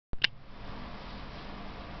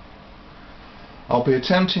I'll be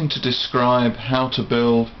attempting to describe how to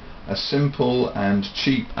build a simple and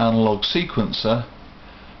cheap analog sequencer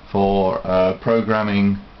for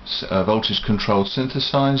programming voltage controlled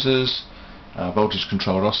synthesizers, voltage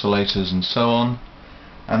controlled oscillators and so on.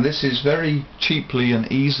 And this is very cheaply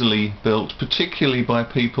and easily built, particularly by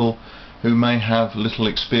people who may have little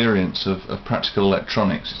experience of practical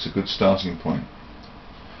electronics. It's a good starting point.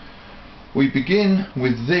 We begin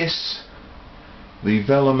with this, the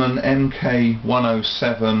Velleman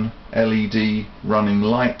MK107 LED running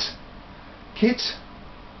light kit.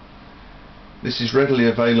 This is readily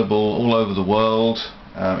available all over the world.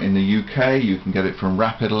 In the UK you can get it from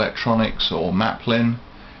Rapid Electronics or Maplin.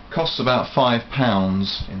 Costs about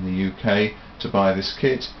 £5 in the UK to buy this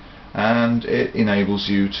kit, and it enables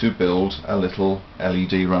you to build a little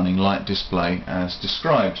LED running light display as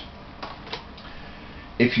described.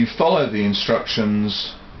 If you follow the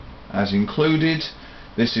instructions as included,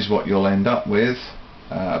 this is what you'll end up with: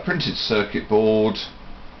 a printed circuit board,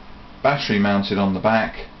 battery mounted on the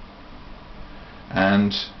back,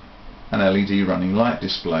 and an LED running light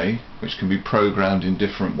display which can be programmed in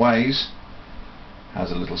different ways. Has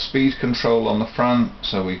a little speed control on the front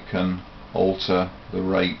so we can alter the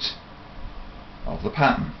rate of the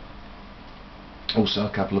pattern. Also a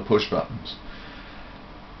couple of push buttons.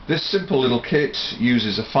 This simple little kit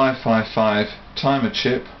uses a 555 timer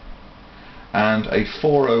chip and a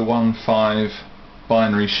 4015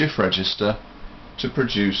 binary shift register to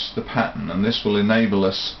produce the pattern, and this will enable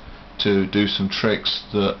us to do some tricks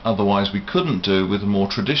that otherwise we couldn't do with a more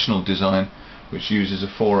traditional design which uses a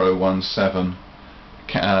 4017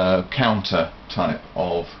 counter type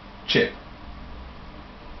of chip.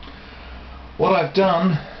 What I've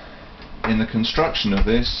done in the construction of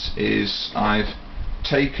this is I've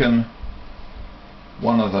taken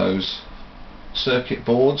one of those circuit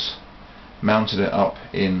boards, mounted it up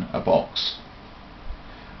in a box,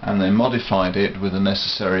 and then modified it with the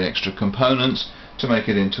necessary extra components to make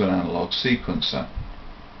it into an analog sequencer.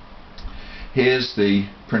 Here's the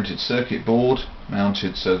printed circuit board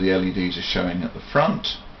mounted so the LEDs are showing at the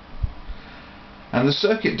front, and the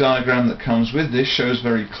circuit diagram that comes with this shows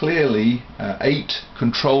very clearly 8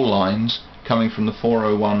 control lines coming from the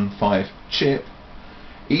 4015 chip,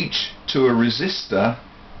 each to a resistor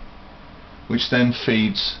which then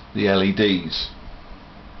feeds the LEDs.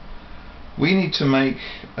 We need to make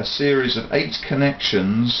a series of 8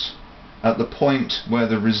 connections at the point where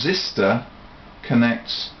the resistor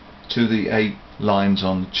connects to the 8 lines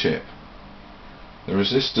on the chip. The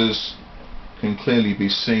resistors can clearly be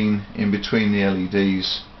seen in between the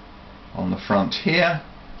LEDs on the front here,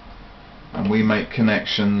 and we make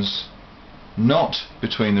connections not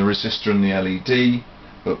between the resistor and the LED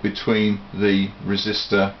but between the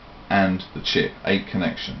resistor and the chip. 8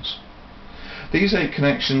 connections. These 8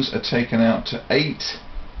 connections are taken out to 8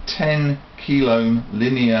 10 kilo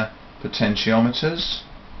linear potentiometers,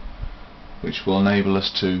 which will enable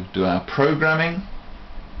us to do our programming,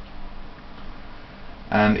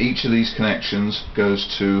 and each of these connections goes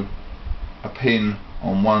to a pin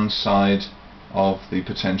on one side of the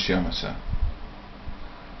potentiometer.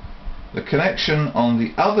 The connection on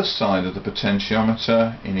the other side of the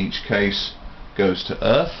potentiometer in each case goes to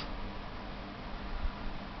earth,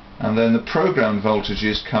 and then the programmed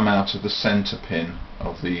voltages come out of the center pin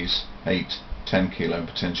of these 8 10 kilo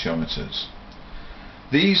potentiometers.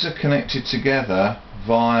 These are connected together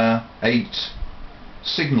via 8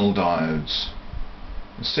 signal diodes.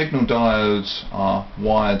 The signal diodes are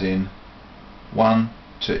wired in, one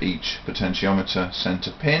to each potentiometer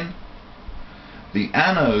center pin. The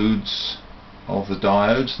anodes of the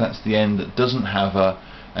diodes, that's the end that doesn't have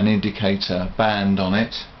an indicator band on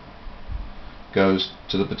it, goes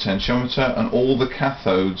to the potentiometer, and all the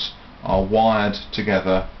cathodes are wired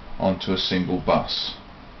together onto a single bus.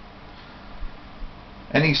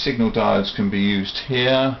 Any signal diodes can be used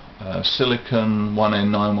here. Silicon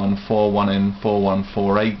 1N914,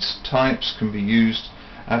 1N4148 types can be used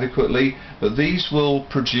adequately, but these will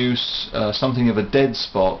produce something of a dead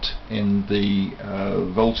spot in the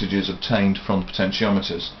voltages obtained from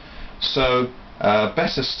potentiometers. So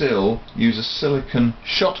better still, use a silicon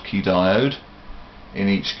Schottky diode in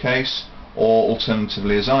each case, or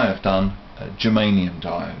alternatively, as I have done, germanium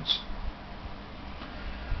diodes.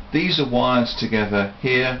 These are wired together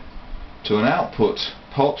here to an output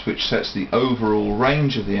pot which sets the overall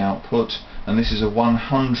range of the output, and this is a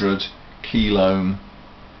 100 kilo ohm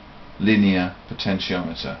linear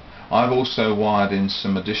potentiometer. I've also wired in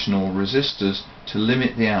some additional resistors to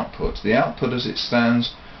limit the output. The output as it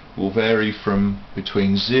stands will vary from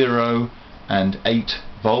between 0 and 8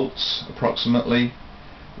 volts approximately.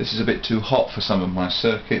 This is a bit too hot for some of my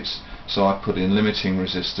circuits, so I put in limiting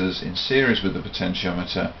resistors in series with the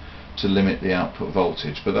potentiometer to limit the output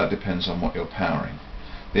voltage, but that depends on what you're powering.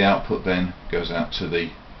 The output then goes out to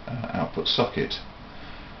the output socket.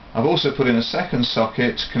 I've also put in a second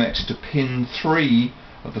socket connected to pin 3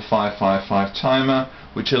 of the 555 timer,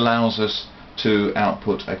 which allows us to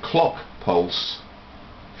output a clock pulse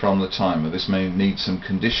from the timer. This may need some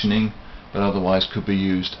conditioning, but otherwise could be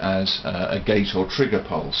used as a gate or trigger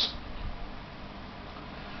pulse.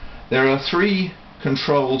 There are 3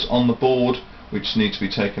 controls on the board which need to be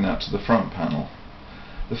taken out to the front panel.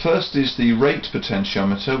 The first is the rate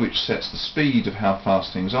potentiometer, which sets the speed of how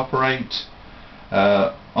fast things operate.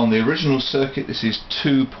 On the original circuit this is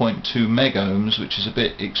 2.2 megohms, which is a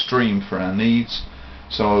bit extreme for our needs,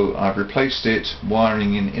 so I've replaced it,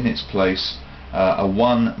 wiring in its place a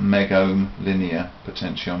 1 megohm linear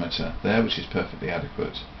potentiometer there, which is perfectly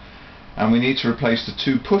adequate. And we need to replace the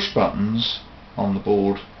 2 push buttons on the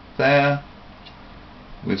board there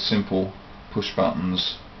with simple push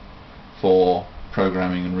buttons for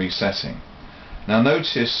programming and resetting. Now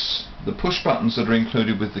notice the push buttons that are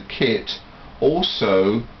included with the kit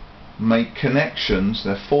also make connections.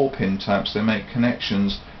 They're 4-pin types. They make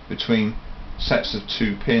connections between sets of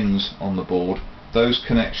 2 pins on the board. Those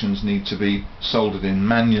connections need to be soldered in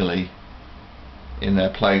manually in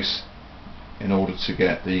their place in order to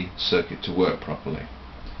get the circuit to work properly.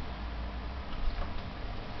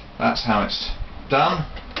 That's how it's done.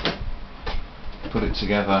 Put it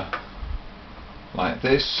together like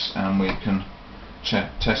this and we can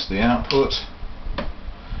test the output.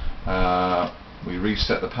 We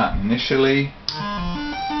reset the pattern initially,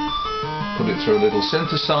 put it through a little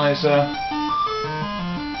synthesizer,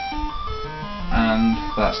 and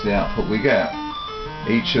that's the output we get.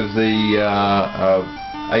 Each of the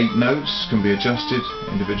 8 notes can be adjusted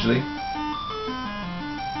individually.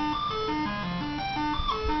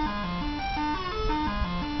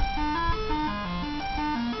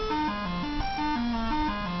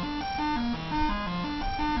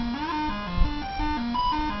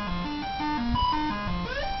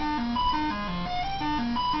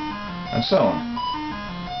 And so on.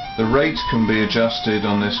 The rate can be adjusted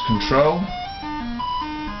on this control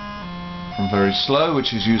from very slow,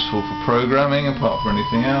 which is useful for programming apart from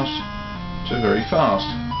anything else, to very fast.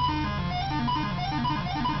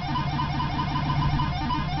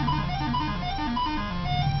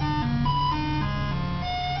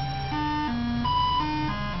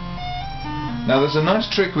 Now there's a nice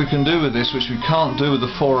trick we can do with this which we can't do with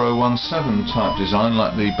the 4017 type design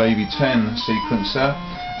like the Baby 10 sequencer,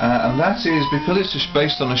 and that is because it's just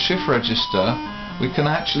based on a shift register, we can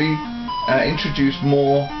actually introduce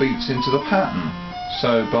more beats into the pattern.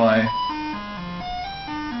 So by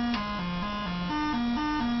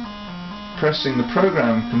pressing the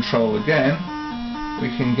program control again, we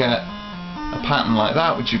can get a pattern like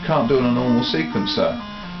that which you can't do in a normal sequencer.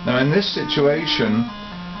 Now in this situation,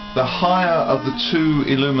 the higher of the 2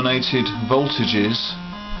 illuminated voltages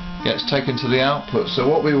gets taken to the output, so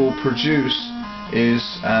what we will produce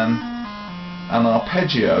is an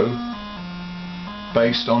arpeggio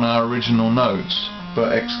based on our original notes,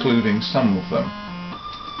 but excluding some of them.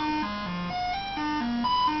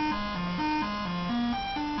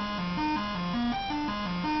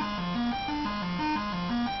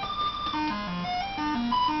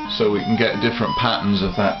 So we can get different patterns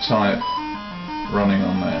of that type running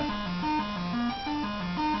on there.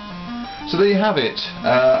 So there you have it,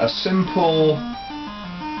 a simple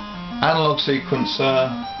analog sequencer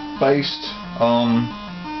based on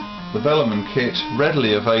the Velleman kit,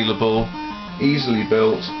 readily available, easily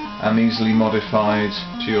built and easily modified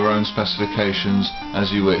to your own specifications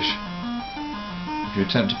as you wish. If you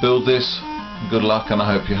attempt to build this, good luck and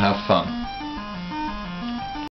I hope you have fun.